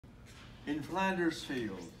In Flanders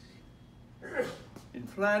fields. In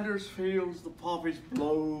Flanders fields the poppies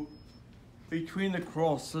blow between the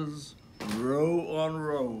crosses, row on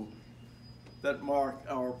row, that mark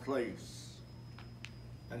our place.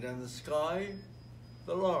 And in the sky,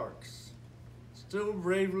 the larks, still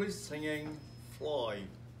bravely singing, fly,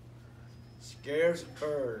 scarce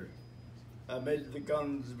heard amid the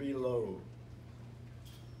guns below.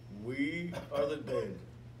 We are the dead.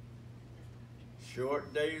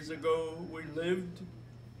 Short days ago we lived,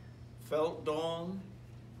 felt dawn,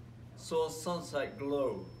 saw sunset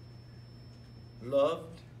glow,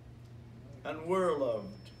 loved and were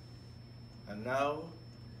loved, and now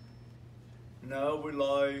we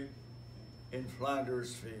lie in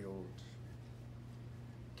Flanders fields.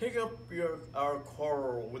 Take up our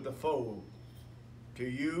quarrel with the foe. To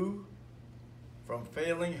you, from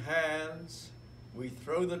failing hands, we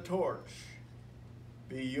throw the torch.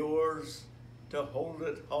 Be yours to hold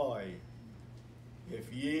it high.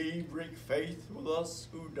 If ye break faith with us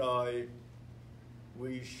who die,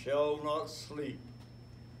 we shall not sleep,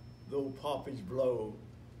 though poppies blow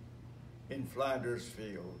in Flanders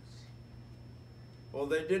fields. Well,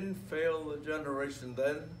 they didn't fail the generation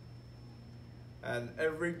then, and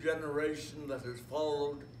every generation that has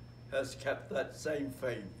followed has kept that same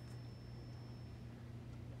faith.